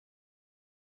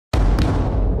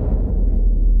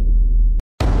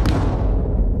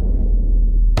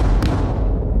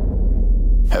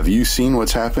Have you seen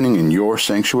what's happening in your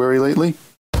sanctuary lately?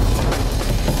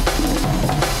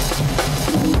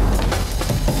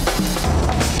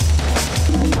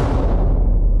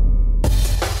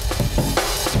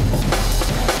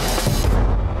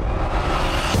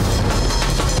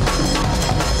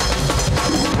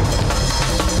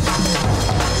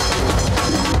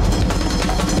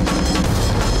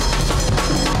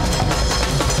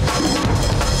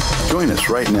 Join us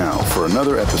right now for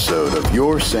another episode of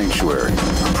Your Sanctuary,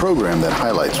 a program that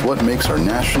highlights what makes our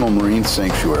national marine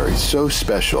sanctuaries so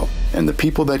special and the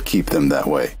people that keep them that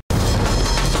way.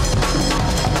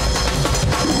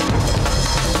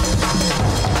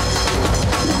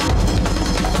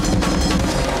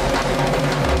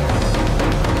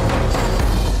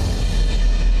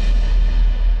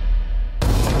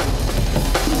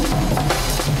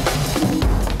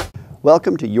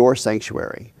 Welcome to Your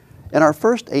Sanctuary. In our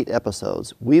first 8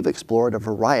 episodes, we've explored a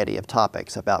variety of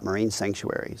topics about marine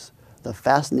sanctuaries, the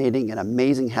fascinating and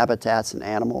amazing habitats and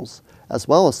animals, as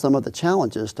well as some of the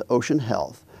challenges to ocean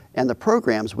health and the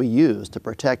programs we use to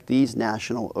protect these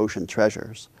national ocean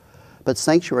treasures. But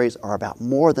sanctuaries are about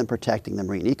more than protecting the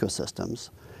marine ecosystems.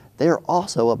 They are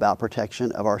also about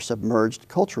protection of our submerged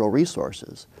cultural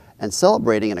resources and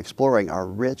celebrating and exploring our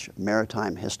rich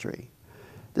maritime history.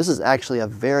 This is actually a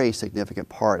very significant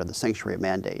part of the sanctuary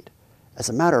mandate. As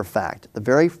a matter of fact, the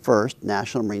very first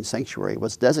National Marine Sanctuary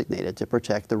was designated to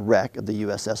protect the wreck of the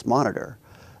USS Monitor,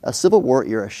 a Civil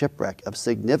War-era shipwreck of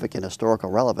significant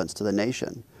historical relevance to the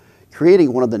nation,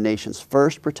 creating one of the nation's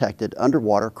first protected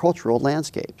underwater cultural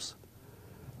landscapes.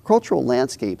 Cultural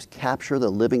landscapes capture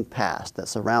the living past that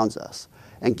surrounds us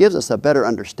and gives us a better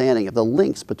understanding of the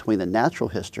links between the natural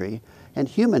history and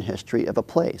human history of a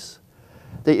place.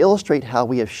 They illustrate how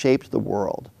we have shaped the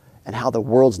world and how the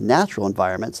world's natural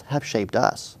environments have shaped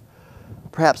us.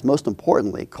 Perhaps most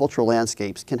importantly, cultural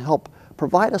landscapes can help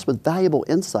provide us with valuable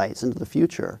insights into the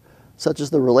future, such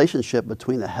as the relationship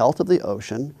between the health of the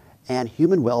ocean and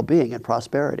human well-being and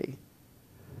prosperity.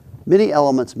 Many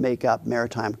elements make up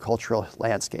maritime cultural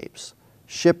landscapes: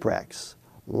 shipwrecks,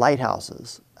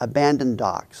 lighthouses, abandoned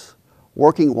docks,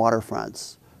 working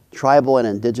waterfronts, tribal and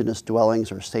indigenous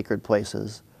dwellings or sacred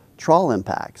places, trawl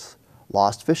impacts,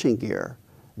 lost fishing gear,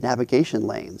 navigation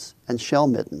lanes, and shell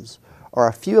middens are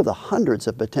a few of the hundreds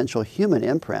of potential human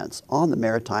imprints on the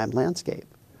maritime landscape.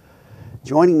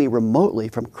 Joining me remotely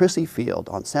from Crissy Field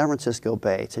on San Francisco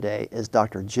Bay today is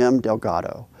Dr. Jim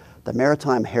Delgado, the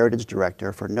Maritime Heritage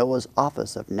Director for NOAA's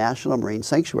Office of National Marine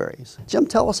Sanctuaries. Jim,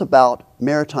 tell us about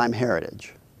maritime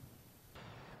heritage.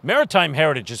 Maritime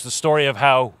heritage is the story of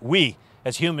how we,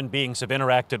 as human beings, have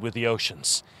interacted with the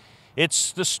oceans.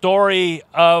 It's the story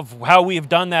of how we've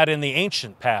done that in the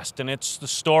ancient past, and it's the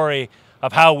story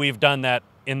of how we've done that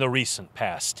in the recent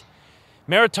past.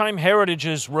 Maritime heritage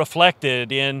is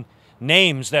reflected in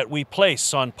names that we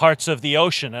place on parts of the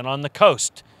ocean and on the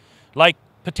coast, like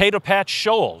Potato Patch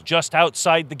Shoal, just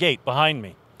outside the gate behind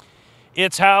me.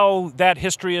 It's how that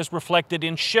history is reflected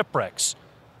in shipwrecks,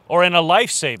 or in a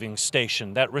life-saving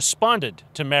station that responded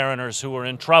to mariners who were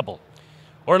in trouble,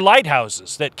 or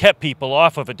lighthouses that kept people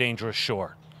off of a dangerous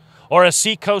shore, or a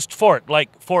seacoast fort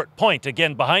like Fort Point,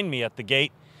 again behind me at the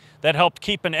gate, that helped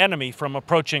keep an enemy from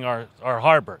approaching our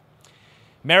harbor.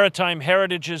 Maritime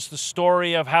heritage is the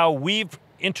story of how we've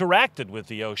interacted with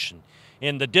the ocean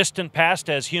in the distant past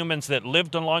as humans that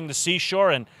lived along the seashore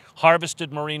and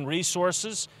harvested marine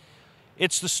resources.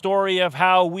 It's the story of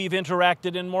how we've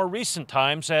interacted in more recent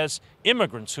times as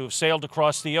immigrants who have sailed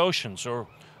across the oceans or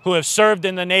who have served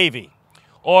in the Navy,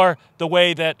 or the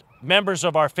way that members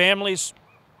of our families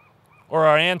or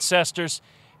our ancestors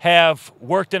have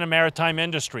worked in a maritime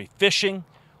industry, fishing,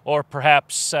 or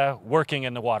perhaps working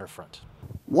in the waterfront.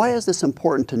 Why is this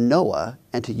important to NOAA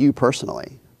and to you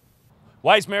personally?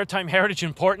 Why is maritime heritage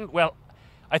important? Well,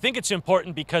 I think it's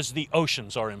important because the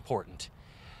oceans are important.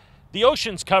 The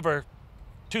oceans cover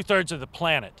 2/3 of the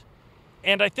planet,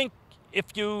 and I think if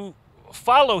you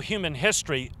follow human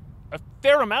history, a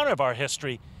fair amount of our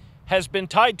history has been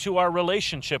tied to our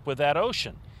relationship with that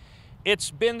ocean. It's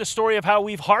been the story of how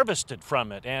we've harvested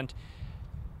from it, and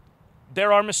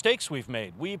there are mistakes we've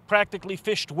made. We practically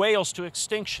fished whales to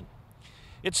extinction.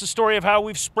 It's the story of how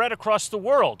we've spread across the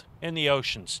world in the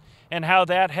oceans, and how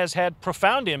that has had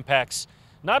profound impacts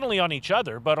not only on each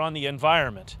other, but on the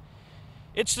environment.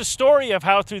 It's the story of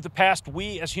how through the past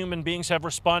we as human beings have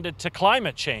responded to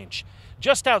climate change.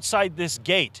 Just outside this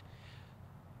gate,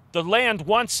 the land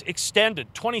once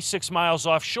extended 26 miles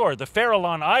offshore. The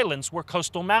Farallon Islands were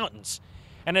coastal mountains.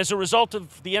 And as a result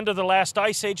of the end of the last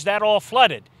ice age, that all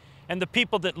flooded. And the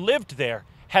people that lived there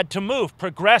had to move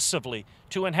progressively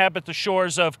to inhabit the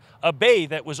shores of a bay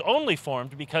that was only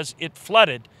formed because it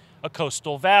flooded a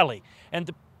coastal valley. And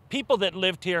the people that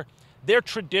lived here, their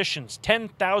traditions,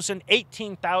 10,000,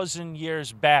 18,000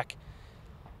 years back,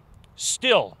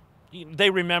 still, they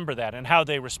remember that and how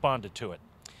they responded to it.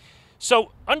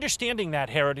 So understanding that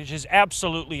heritage is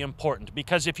absolutely important,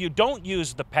 because if you don't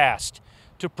use the past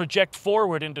to project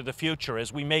forward into the future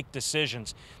as we make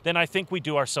decisions, then I think we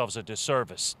do ourselves a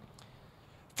disservice.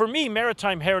 For me,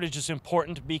 maritime heritage is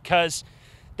important because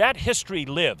that history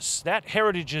lives. That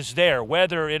heritage is there,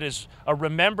 whether it is a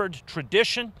remembered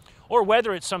tradition or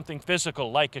whether it's something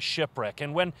physical like a shipwreck.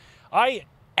 And when I,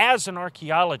 as an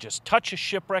archaeologist, touch a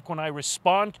shipwreck, when I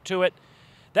respond to it,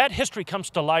 that history comes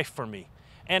to life for me.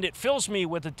 And it fills me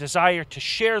with a desire to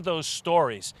share those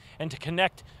stories and to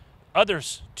connect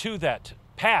others to that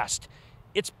past.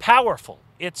 It's powerful,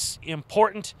 it's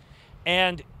important,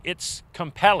 and it's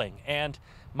compelling. And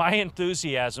my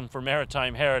enthusiasm for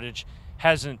maritime heritage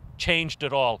hasn't changed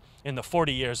at all in the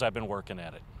 40 years I've been working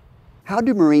at it. How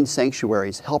do marine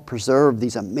sanctuaries help preserve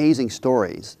these amazing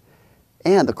stories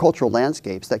and the cultural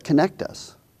landscapes that connect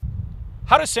us?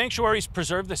 How do sanctuaries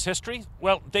preserve this history?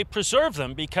 Well, they preserve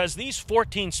them because these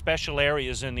 14 special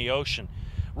areas in the ocean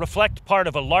reflect part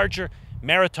of a larger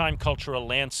maritime cultural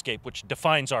landscape which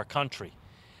defines our country.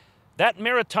 That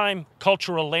maritime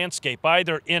cultural landscape,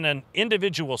 either in an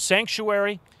individual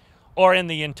sanctuary or in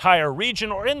the entire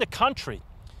region or in the country,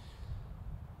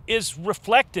 is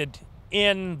reflected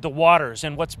in the waters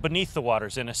and what's beneath the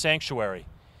waters in a sanctuary.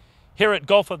 Here at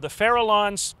Gulf of the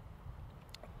Farallones,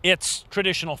 it's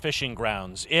traditional fishing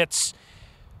grounds. It's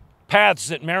paths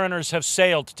that mariners have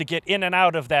sailed to get in and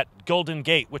out of that Golden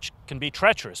Gate, which can be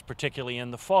treacherous, particularly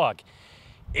in the fog.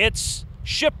 It's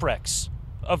shipwrecks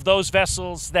of those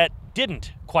vessels that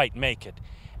didn't quite make it.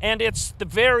 And it's the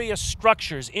various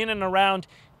structures in and around,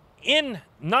 in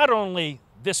not only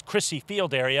this Crissy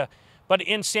Field area, but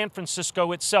in San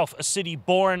Francisco itself, a city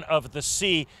born of the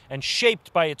sea and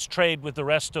shaped by its trade with the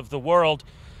rest of the world,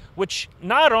 which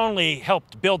not only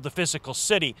helped build the physical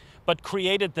city, but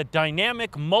created the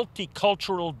dynamic,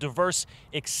 multicultural, diverse,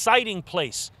 exciting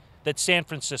place that San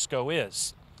Francisco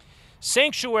is.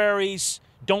 Sanctuaries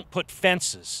don't put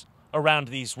fences around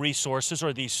these resources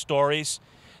or these stories.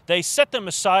 They set them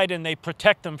aside and they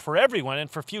protect them for everyone and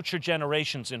for future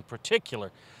generations in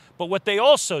particular. But what they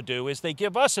also do is they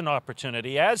give us an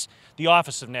opportunity as the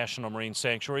Office of National Marine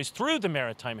Sanctuaries through the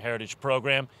Maritime Heritage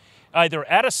Program, either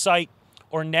at a site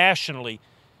or nationally,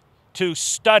 to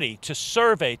study, to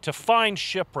survey, to find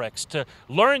shipwrecks, to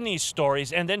learn these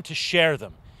stories, and then to share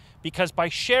them. Because by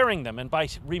sharing them and by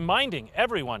reminding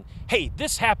everyone, hey,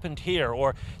 this happened here,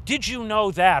 or did you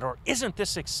know that, or isn't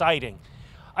this exciting,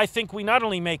 I think we not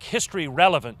only make history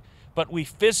relevant, but we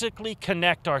physically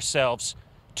connect ourselves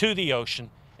to the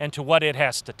ocean and to what it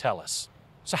has to tell us.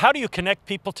 So how do you connect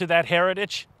people to that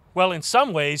heritage? Well, in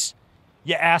some ways,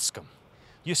 you ask them.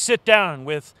 You sit down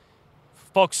with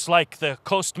folks like the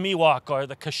Coast Miwok or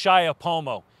the Kashaya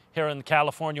Pomo here in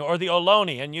California, or the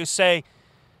Ohlone, and you say,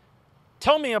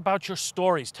 tell me about your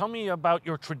stories, tell me about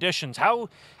your traditions, how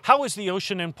is the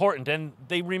ocean important? And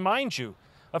they remind you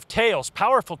of tales,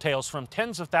 powerful tales from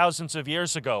tens of thousands of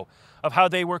years ago, of how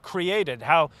they were created,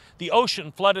 how the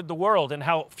ocean flooded the world, and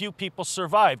how few people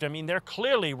survived. I mean, they're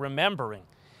clearly remembering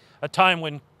a time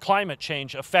when climate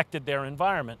change affected their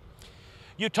environment.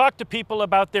 You talk to people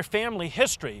about their family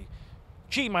history.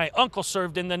 Gee, my uncle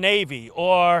served in the Navy,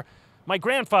 or my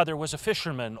grandfather was a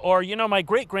fisherman, or, you know, my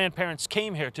great-grandparents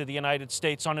came here to the United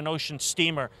States on an ocean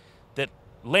steamer that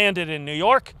landed in New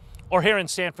York, or here in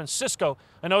San Francisco,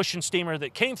 an ocean steamer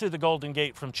that came through the Golden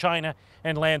Gate from China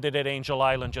and landed at Angel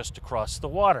Island just across the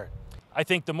water. I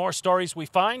think the more stories we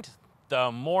find,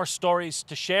 the more stories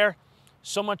to share,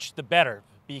 so much the better,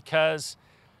 because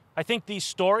I think these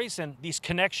stories and these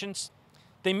connections,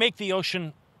 they make the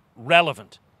ocean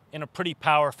relevant in a pretty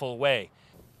powerful way.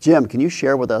 Jim, can you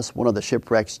share with us one of the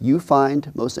shipwrecks you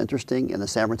find most interesting in the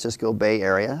San Francisco Bay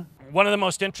Area? One of the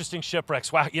most interesting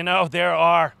shipwrecks, wow, you know, there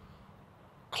are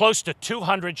close to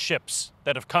 200 ships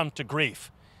that have come to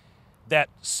grief that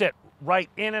sit right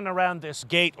in and around this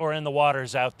gate or in the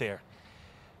waters out there.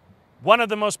 One of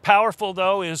the most powerful,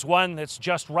 though, is one that's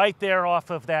just right there off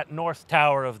of that north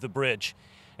tower of the bridge,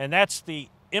 and that's the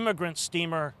immigrant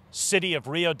steamer City of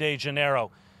Rio de Janeiro,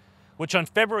 which on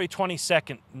February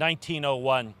 22nd,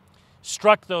 1901,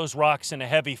 struck those rocks in a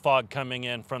heavy fog coming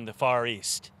in from the Far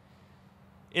East.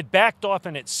 It backed off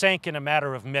and it sank in a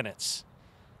matter of minutes,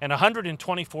 and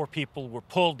 124 people were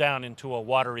pulled down into a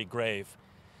watery grave.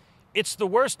 It's the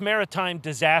worst maritime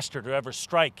disaster to ever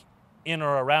strike in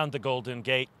or around the Golden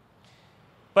Gate.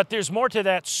 But there's more to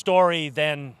that story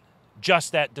than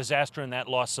just that disaster and that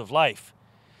loss of life.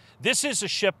 This is a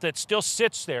ship that still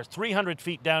sits there 300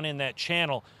 feet down in that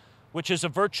channel, which is a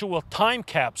virtual time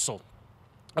capsule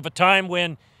of a time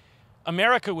when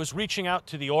America was reaching out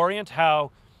to the Orient,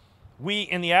 how we,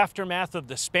 in the aftermath of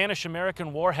the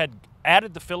Spanish-American War, had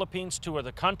added the Philippines to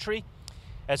the country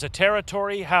as a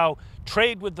territory, how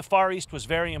trade with the Far East was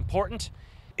very important.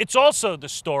 It's also the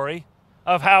story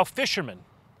of how fishermen,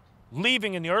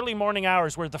 leaving in the early morning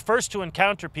hours, were the first to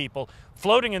encounter people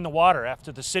floating in the water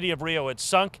after the city of Rio had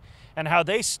sunk, and how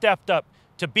they stepped up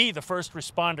to be the first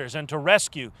responders and to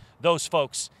rescue those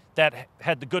folks that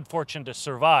had the good fortune to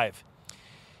survive.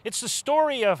 It's the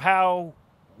story of how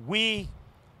we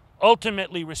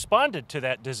ultimately responded to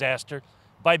that disaster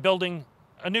by building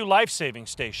a new life-saving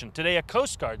station, today a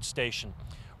Coast Guard station,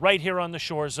 right here on the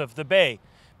shores of the bay,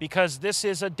 because this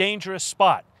is a dangerous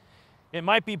spot. It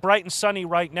might be bright and sunny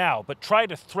right now, but try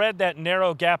to thread that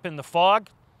narrow gap in the fog.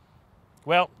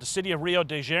 Well, the city of Rio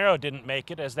de Janeiro didn't make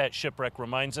it, as that shipwreck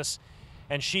reminds us,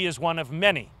 and she is one of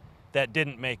many that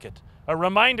didn't make it. A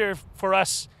reminder for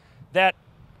us that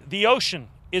the ocean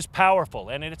is powerful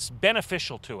and it's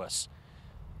beneficial to us,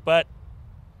 but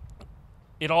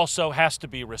it also has to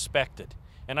be respected.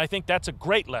 And I think that's a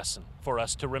great lesson for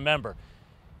us to remember,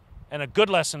 and a good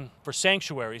lesson for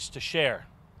sanctuaries to share.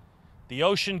 The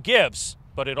ocean gives,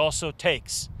 but it also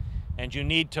takes, and you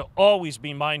need to always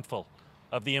be mindful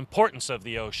of the importance of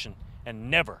the ocean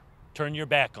and never turn your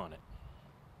back on it.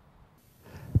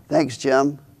 Thanks,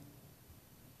 Jim.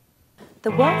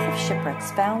 The wealth of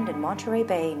shipwrecks found in Monterey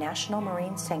Bay National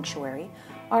Marine Sanctuary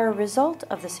are a result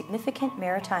of the significant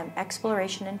maritime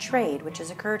exploration and trade which has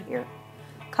occurred here,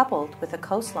 coupled with a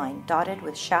coastline dotted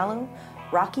with shallow,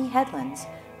 rocky headlands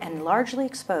and largely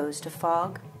exposed to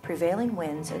fog, prevailing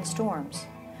winds, and storms.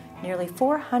 Nearly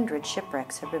 400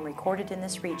 shipwrecks have been recorded in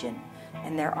this region,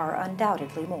 and there are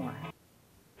undoubtedly more.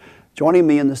 Joining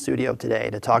me in the studio today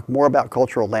to talk more about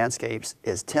cultural landscapes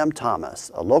is Tim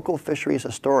Thomas, a local fisheries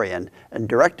historian and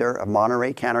director of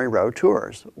Monterey Cannery Row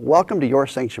Tours. Welcome to your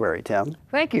sanctuary, Tim.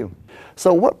 Thank you.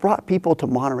 So what brought people to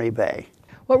Monterey Bay?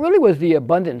 Well, it really was the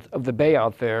abundance of the bay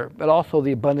out there, but also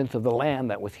the abundance of the land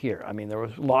that was here. I mean, there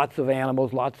was lots of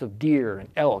animals, lots of deer and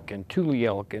elk and tule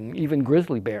elk and even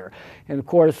grizzly bear. And of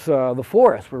course, the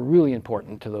forests were really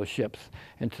important to those ships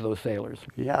and to those sailors.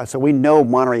 Yeah, so we know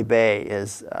Monterey Bay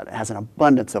has an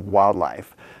abundance of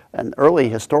wildlife. And early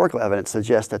historical evidence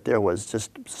suggests that there was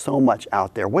just so much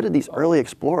out there. What did these early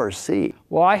explorers see?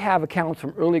 Well, I have accounts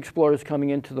from early explorers coming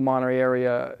into the Monterey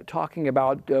area talking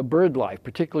about bird life,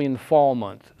 particularly in the fall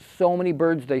months. So many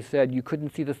birds, they said, you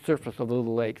couldn't see the surface of the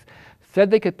little lakes.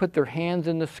 Said they could put their hands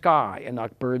in the sky and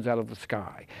knock birds out of the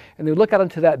sky. And they would look out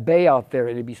into that bay out there,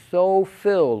 and it'd be so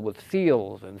filled with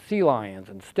seals and sea lions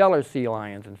and stellar sea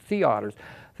lions and sea otters.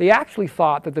 They actually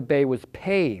thought that the bay was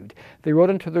paved. They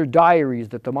wrote into their diaries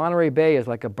that the Monterey Bay is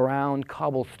like a brown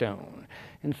cobblestone.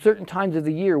 In certain times of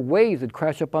the year, waves would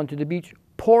crash up onto the beach,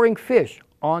 pouring fish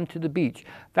onto the beach.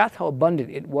 That's how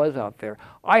abundant it was out there.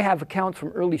 I have accounts from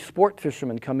early sport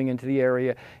fishermen coming into the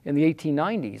area in the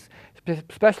 1890s,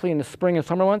 especially in the spring and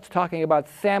summer months, talking about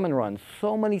salmon runs.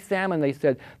 So many salmon, they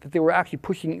said, that they were actually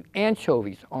pushing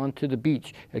anchovies onto the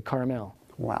beach at Carmel.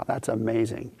 Wow, that's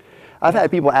amazing. I've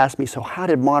had people ask me, so how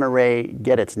did Monterey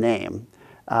get its name?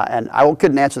 And I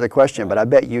couldn't answer the question, but I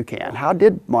bet you can. How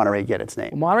did Monterey get its name?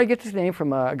 Well, Monterey gets its name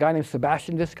from a guy named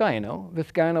Sebastian Vizcaino.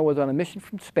 Vizcaino was on a mission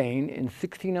from Spain in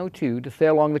 1602 to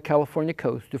sail along the California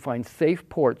coast to find safe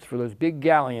ports for those big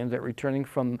galleons that were returning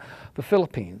from the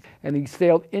Philippines. And he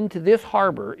sailed into this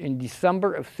harbor in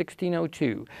December of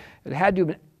 1602. It had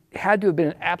to have been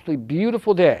an absolutely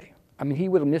beautiful day. I mean, he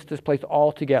would have missed this place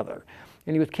altogether.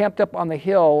 And he was camped up on the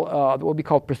hill, what would be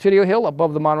called Presidio Hill,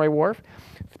 above the Monterey Wharf.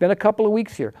 Spent a couple of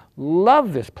weeks here.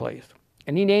 Loved this place.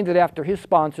 And he named it after his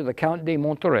sponsor, the Count de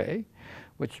Monterey,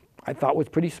 which I thought was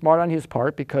pretty smart on his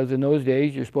part, because in those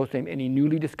days you're supposed to name any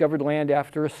newly discovered land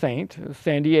after a saint,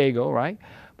 San Diego, right?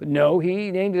 But no, he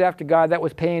named it after a guy that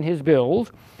was paying his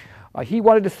bills. He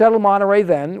wanted to settle Monterey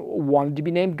then, wanted to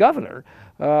be named governor.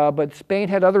 But Spain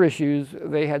had other issues.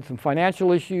 They had some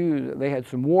financial issues, they had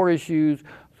some war issues,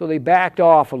 so they backed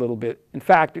off a little bit. In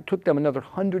fact, it took them another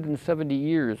 170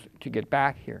 years to get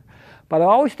back here. But I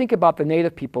always think about the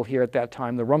native people here at that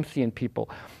time, the Rumsian people.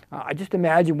 I just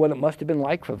imagine what it must have been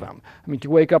like for them. I mean, to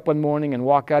wake up one morning and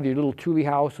walk out of your little tule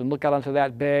house and look out onto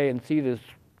that bay and see this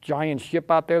giant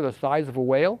ship out there the size of a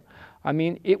whale. I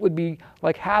mean, it would be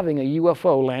like having a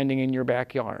UFO landing in your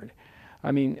backyard.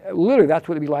 I mean, literally, that's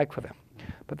what it'd be like for them.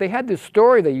 But they had this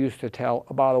story they used to tell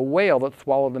about a whale that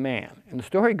swallowed a man. And the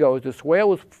story goes, this whale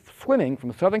was swimming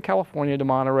from Southern California to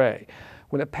Monterey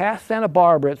When it passed Santa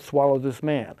Barbara, it swallowed this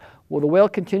man. Well, the whale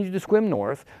continued to swim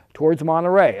north towards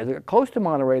Monterey. As it got close to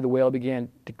Monterey, the whale began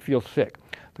to feel sick.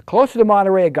 The closer to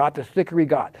Monterey it got, the sicker he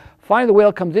got. Finally, the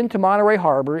whale comes into Monterey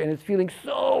Harbor and is feeling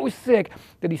so sick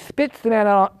that he spits the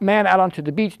man out onto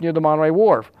the beach near the Monterey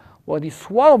Wharf. Well, when he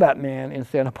swallowed that man in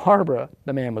Santa Barbara,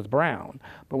 the man was brown.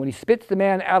 But when he spits the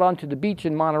man out onto the beach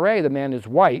in Monterey, the man is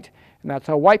white, and that's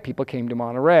how white people came to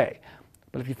Monterey.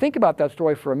 But if you think about that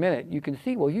story for a minute, you can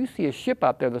see, well, you see a ship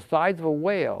out there the size of a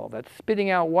whale that's spitting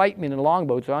out white men in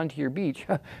longboats onto your beach.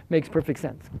 Makes perfect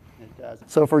sense. It does.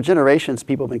 So for generations,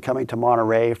 people have been coming to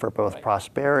Monterey for both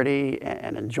prosperity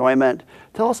and enjoyment.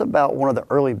 Tell us about one of the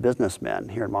early businessmen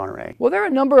here in Monterey. Well, there are a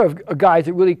number of guys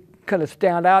that really kind of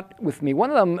stand out with me. One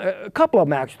of them, a couple of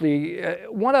them actually,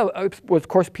 one of was, of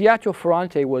course, Pietro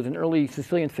Ferrante was an early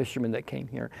Sicilian fisherman that came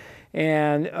here.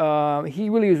 And he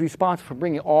really was responsible for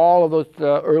bringing all of those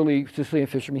early Sicilian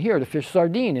fishermen here to fish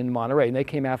sardine in Monterey, and they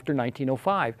came after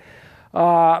 1905.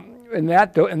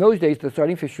 In those days, the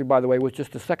sardine fishery, by the way, was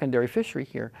just a secondary fishery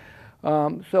here.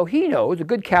 So he knows, a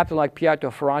good captain like Pietro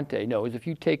Ferrante knows, if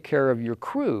you take care of your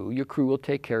crew will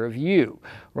take care of you,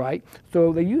 right?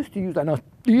 So they used to use,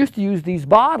 they used to use these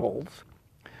bottles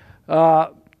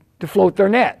to float their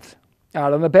nets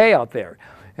out on the bay out there.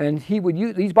 And he would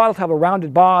use, these bottles have a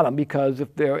rounded bottom because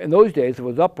if they're, in those days, if it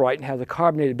was upright and has a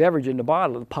carbonated beverage in the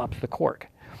bottle, it pops the cork.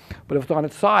 But if it's on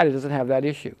its side, it doesn't have that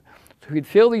issue. So he'd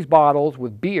fill these bottles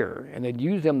with beer, and they'd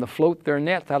use them to float their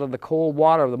nets out of the cold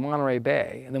water of the Monterey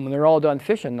Bay. And then when they're all done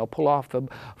fishing, they'll pull off the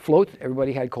floats.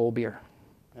 Everybody had cold beer.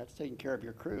 That's taking care of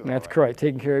your crew. That's correct,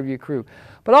 taking care of your crew.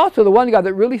 But also the one guy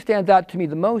that really stands out to me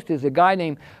the most is a guy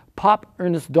named Pop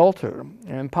Ernest Dulter.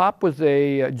 And Pop was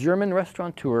a German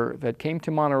restaurateur that came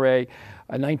to Monterey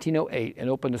in 1908 and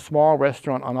opened a small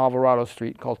restaurant on Alvarado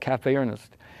Street called Cafe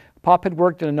Ernest. Pop had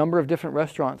worked in a number of different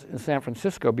restaurants in San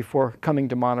Francisco before coming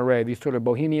to Monterey, these sort of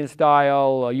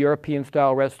bohemian-style,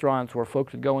 European-style restaurants where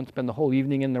folks would go and spend the whole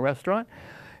evening in the restaurant.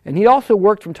 And he also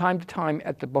worked from time to time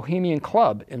at the Bohemian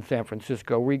Club in San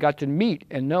Francisco, where he got to meet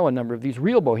and know a number of these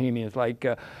real bohemians like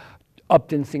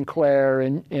Upton Sinclair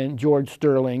and George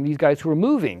Sterling, these guys who were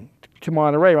moving to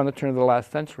Monterey around the turn of the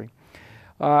last century.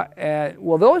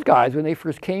 Well, those guys, when they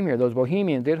first came here, those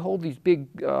bohemians, they'd hold these big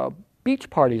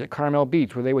beach parties at Carmel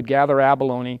Beach where they would gather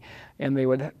abalone and they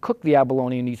would cook the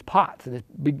abalone in these pots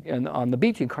on the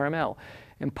beach in Carmel.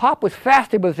 And Pop was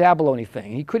fascinated with this abalone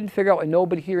thing. He couldn't figure out why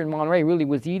nobody here in Monterey really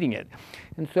was eating it.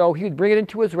 And so he would bring it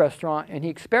into his restaurant and he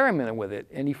experimented with it.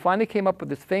 And he finally came up with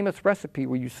this famous recipe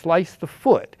where you slice the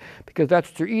foot, because that's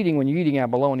what you're eating when you're eating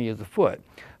abalone is the foot.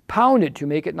 Pound it to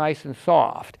make it nice and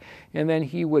soft. And then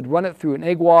he would run it through an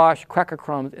egg wash, cracker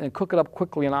crumbs, and cook it up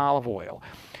quickly in olive oil.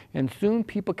 And soon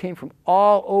people came from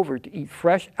all over to eat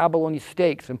fresh abalone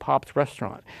steaks in Pop's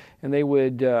restaurant. And they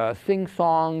would sing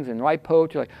songs and write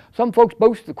poetry. Like, some folks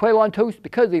boast the quail on toast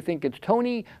because they think it's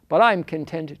Tony, but I'm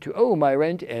content to owe my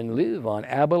rent and live on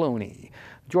abalone.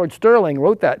 George Sterling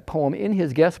wrote that poem in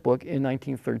his guest book in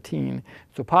 1913.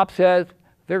 So Pop says,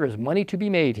 there is money to be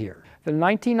made here. Then in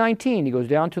 1919, he goes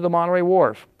down to the Monterey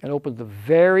Wharf and opens the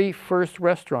very first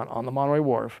restaurant on the Monterey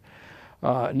Wharf.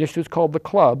 Initially it was called The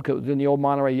Club because it was in the old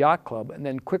Monterey Yacht Club, and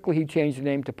then quickly he changed the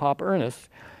name to Pop Ernest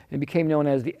and became known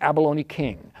as the Abalone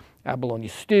King. Abalone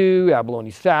stew,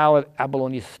 abalone salad,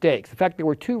 abalone steaks. In fact, there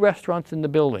were two restaurants in the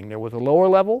building. There was a lower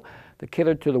level that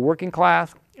catered to the working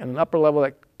class and an upper level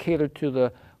that catered to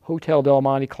the Hotel Del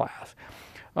Monte class.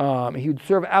 He would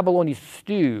serve abalone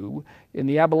stew in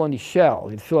the abalone shell.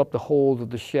 He'd fill up the holes of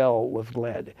the shell with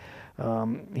lead.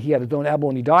 He had his own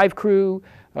abalone dive crew,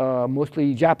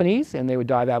 mostly Japanese, and they would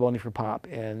dive abalone for Pop.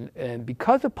 And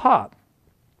because of Pop,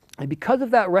 and because of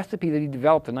that recipe that he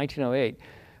developed in 1908,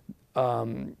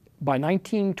 by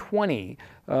 1920,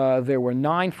 there were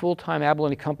 9 full-time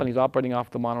abalone companies operating off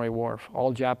the Monterey Wharf,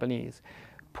 all Japanese.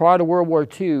 Prior to World War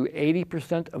II,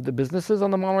 80% of the businesses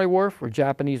on the Monterey Wharf were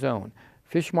Japanese-owned.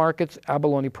 Fish markets,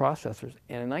 abalone processors.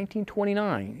 And in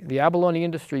 1929, the abalone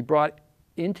industry brought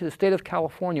into the state of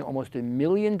California almost $1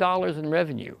 million in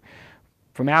revenue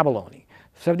from abalone.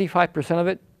 75% of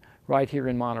it right here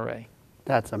in Monterey.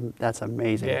 That's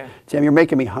amazing. Yeah. Tim, you're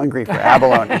making me hungry for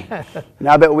abalone. And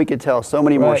I bet we could tell so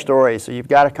many more stories, so you've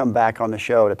got to come back on the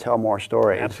show to tell more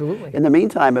stories. Absolutely. In the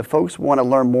meantime, if folks want to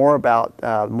learn more about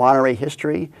Monterey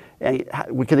history,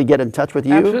 could they get in touch with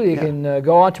you? Absolutely. You can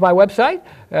go onto my website.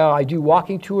 I do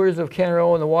walking tours of Cannon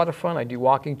Row and the waterfront. I do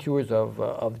walking tours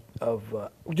of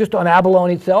just on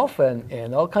abalone itself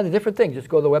and all kinds of different things. Just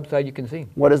go to the website, you can see.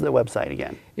 What is the website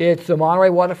again? It's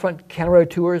Monterey Waterfront,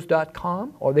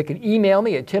 CanRowTours.com, or they can email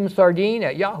me at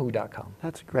timsardine@yahoo.com.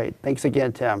 That's great. Thanks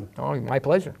again, Tim. Oh, my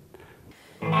pleasure.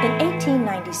 In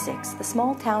 1896, the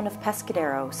small town of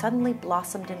Pescadero suddenly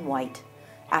blossomed in white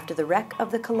after the wreck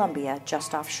of the Columbia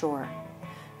just offshore.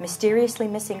 Mysteriously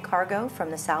missing cargo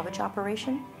from the salvage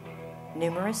operation?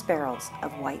 Numerous barrels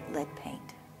of white lead paint.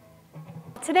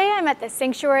 Today I'm at the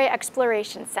Sanctuary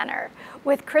Exploration Center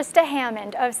with Krista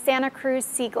Hammond of Santa Cruz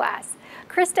Sea Glass.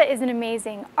 Krista is an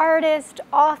amazing artist,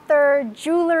 author,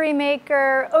 jewelry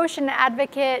maker, ocean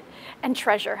advocate, and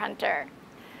treasure hunter.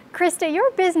 Krista, your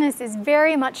business is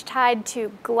very much tied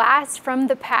to glass from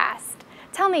the past.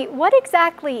 Tell me, what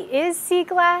exactly is sea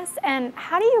glass and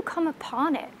how do you come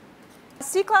upon it?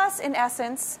 Sea glass, in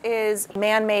essence, is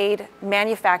man-made,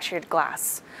 manufactured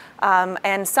glass.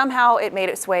 And somehow it made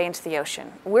its way into the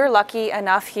ocean. We're lucky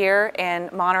enough here in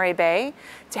Monterey Bay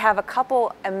to have a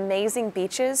couple amazing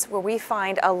beaches where we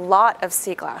find a lot of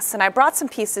sea glass. And I brought some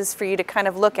pieces for you to kind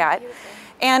of look at. Beautiful.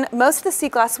 And most of the sea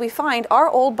glass we find are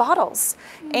old bottles.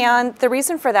 And the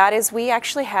reason for that is we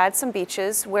actually had some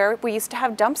beaches where we used to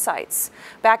have dump sites.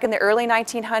 Back in the early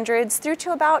 1900s through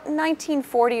to about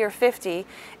 1940 or 50,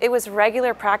 it was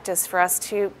regular practice for us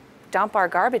to dump our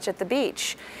garbage at the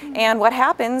beach. And what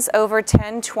happens over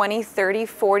 10, 20, 30,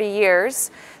 40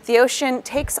 years, the ocean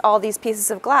takes all these pieces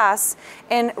of glass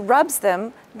and rubs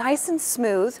them nice and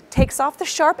smooth, takes off the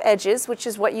sharp edges, which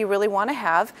is what you really want to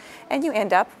have, and you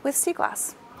end up with sea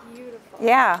glass. Beautiful.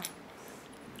 Yeah.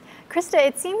 Krista,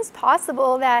 it seems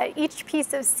possible that each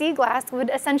piece of sea glass would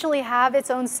essentially have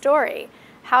its own story.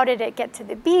 How did it get to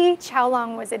the beach? How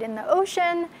long was it in the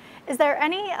ocean? Is there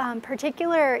any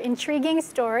particular intriguing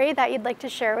story that you'd like to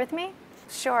share with me?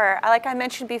 Sure. Like I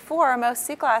mentioned before, most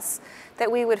sea glass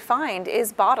that we would find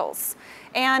is bottles.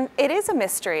 And it is a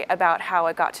mystery about how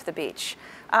it got to the beach.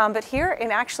 But here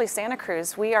in actually Santa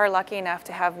Cruz, we are lucky enough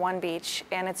to have one beach,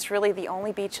 and it's really the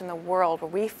only beach in the world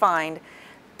where we find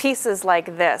pieces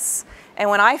like this. And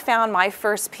when I found my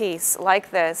first piece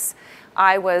like this,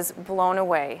 I was blown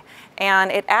away.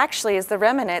 And it actually is the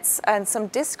remnants and some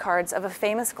discards of a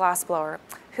famous glassblower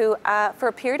who, for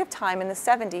a period of time in the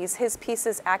 70s, his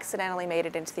pieces accidentally made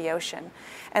it into the ocean.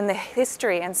 And the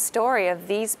history and story of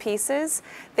these pieces,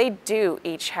 they do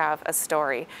each have a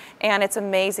story. And it's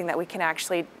amazing that we can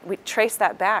actually trace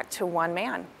that back to one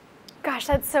man. Gosh,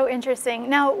 that's so interesting.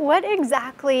 Now, what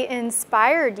exactly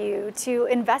inspired you to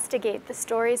investigate the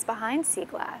stories behind sea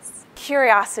glass?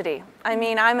 Curiosity. I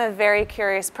mean, I'm a very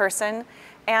curious person,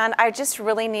 and I just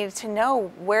really needed to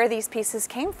know where these pieces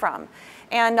came from.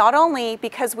 And not only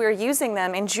because we're using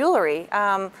them in jewelry,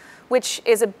 which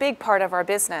is a big part of our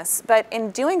business, but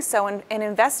in doing so and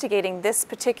investigating this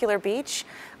particular beach,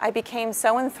 I became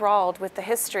so enthralled with the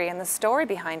history and the story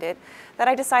behind it that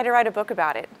I decided to write a book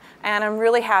about it. And I'm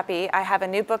really happy. I have a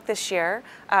new book this year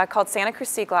called Santa Cruz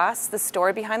Sea Glass, The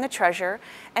Story Behind the Treasure,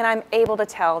 and I'm able to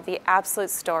tell the absolute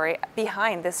story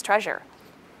behind this treasure.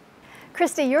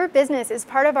 Krista, your business is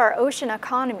part of our ocean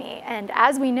economy, and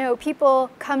as we know, people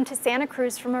come to Santa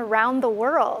Cruz from around the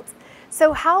world.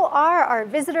 So how are our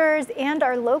visitors and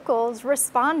our locals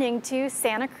responding to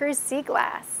Santa Cruz Sea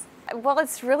Glass? Well,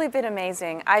 it's really been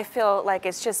amazing. I feel like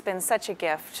it's just been such a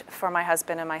gift for my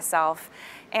husband and myself.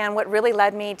 And what really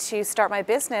led me to start my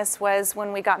business was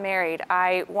when we got married.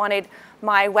 I wanted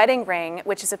my wedding ring,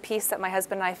 which is a piece that my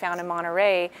husband and I found in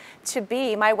Monterey, to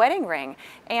be my wedding ring.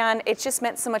 And it just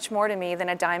meant so much more to me than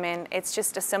a diamond. It's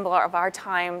just a symbol of our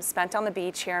time spent on the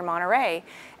beach here in Monterey.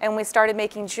 And we started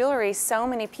making jewelry, so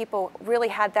many people really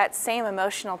had that same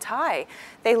emotional tie.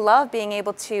 They love being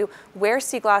able to wear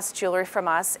sea glass jewelry from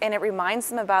us, and it reminds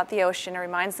them about the ocean. It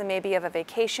reminds them maybe of a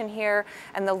vacation here,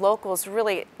 and the locals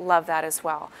really love that as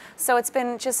well. So it's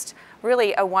been just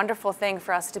really a wonderful thing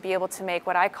for us to be able to make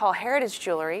what I call heritage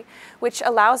jewelry, which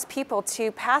allows people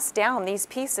to pass down these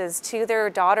pieces to their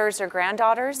daughters or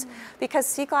granddaughters, because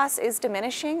sea glass is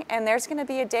diminishing, and there's going to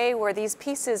be a day where these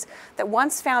pieces that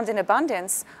once found in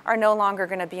abundance are no longer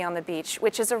going to be on the beach,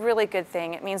 which is a really good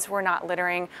thing. It means we're not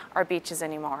littering our beaches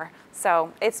anymore.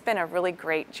 So it's been a really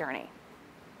great journey.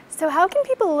 So how can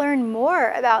people learn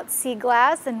more about sea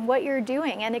glass and what you're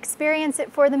doing and experience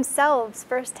it for themselves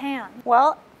firsthand?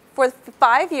 Well, for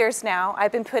 5 years now,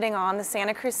 I've been putting on the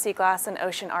Santa Cruz Sea Glass and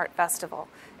Ocean Art Festival.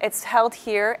 It's held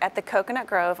here at the Coconut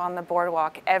Grove on the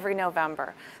boardwalk every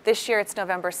November. This year it's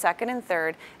November 2nd and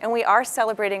 3rd, and we are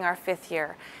celebrating our 5th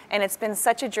year. And it's been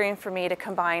such a dream for me to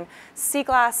combine sea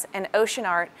glass and ocean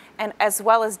art, and as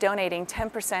well as donating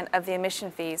 10% of the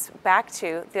admission fees back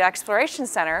to the Exploration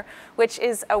Center, which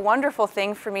is a wonderful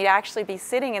thing for me to actually be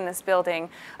sitting in this building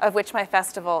of which my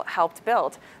festival helped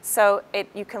build. So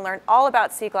you can learn all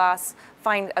about sea glass,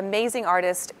 find amazing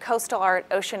artists, coastal art,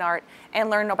 ocean art, and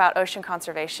learn about ocean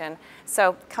conservation.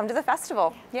 So come to the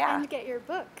festival. Yeah. And get your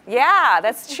book. Yeah,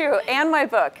 that's true. And my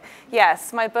book.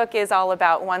 Yes, my book is all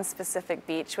about one specific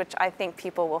beach, which I think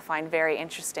people will find very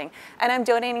interesting. And I'm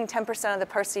donating 10% of the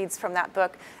proceeds from that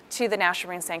book to the National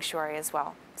Marine Sanctuary as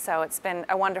well. So it's been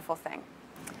a wonderful thing.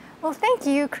 Well, thank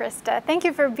you, Krista. Thank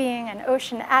you for being an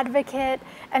ocean advocate,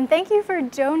 and thank you for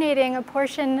donating a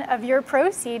portion of your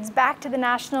proceeds back to the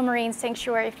National Marine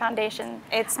Sanctuary Foundation.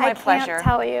 It's my pleasure. I can't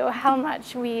tell you how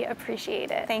much we appreciate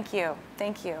it. Thank you.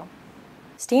 Thank you.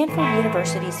 Stanford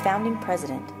University's founding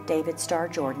president, David Starr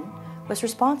Jordan, was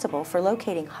responsible for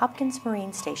locating Hopkins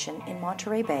Marine Station in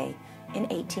Monterey Bay in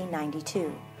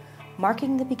 1892,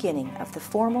 marking the beginning of the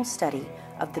formal study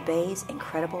of the bay's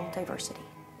incredible diversity.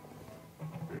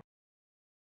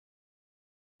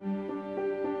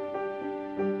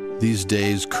 These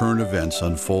days, current events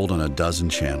unfold on a dozen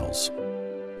channels.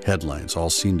 Headlines all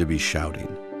seem to be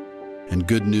shouting, and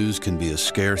good news can be as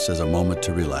scarce as a moment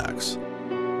to relax.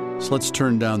 So let's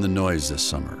turn down the noise this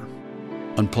summer,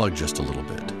 unplug just a little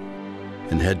bit,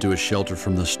 and head to a shelter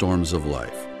from the storms of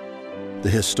life.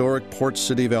 The historic port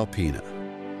city of Alpena,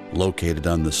 located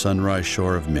on the sunrise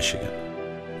shore of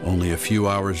Michigan. Only a few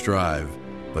hours drive,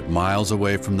 but miles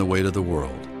away from the weight of the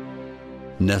world.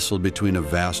 Nestled between a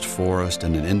vast forest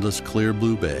and an endless clear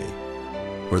blue bay,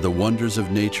 where the wonders of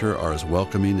nature are as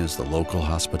welcoming as the local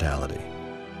hospitality.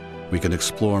 We can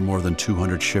explore more than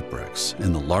 200 shipwrecks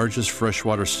in the largest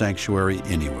freshwater sanctuary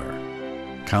anywhere.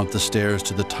 Count the stairs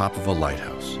to the top of a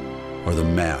lighthouse, or the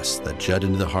masts that jut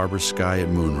into the harbor sky at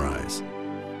moonrise.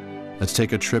 Let's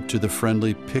take a trip to the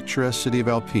friendly, picturesque city of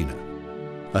Alpena,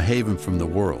 a haven from the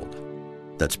world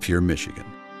that's pure Michigan.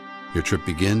 Your trip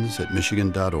begins at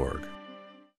michigan.org.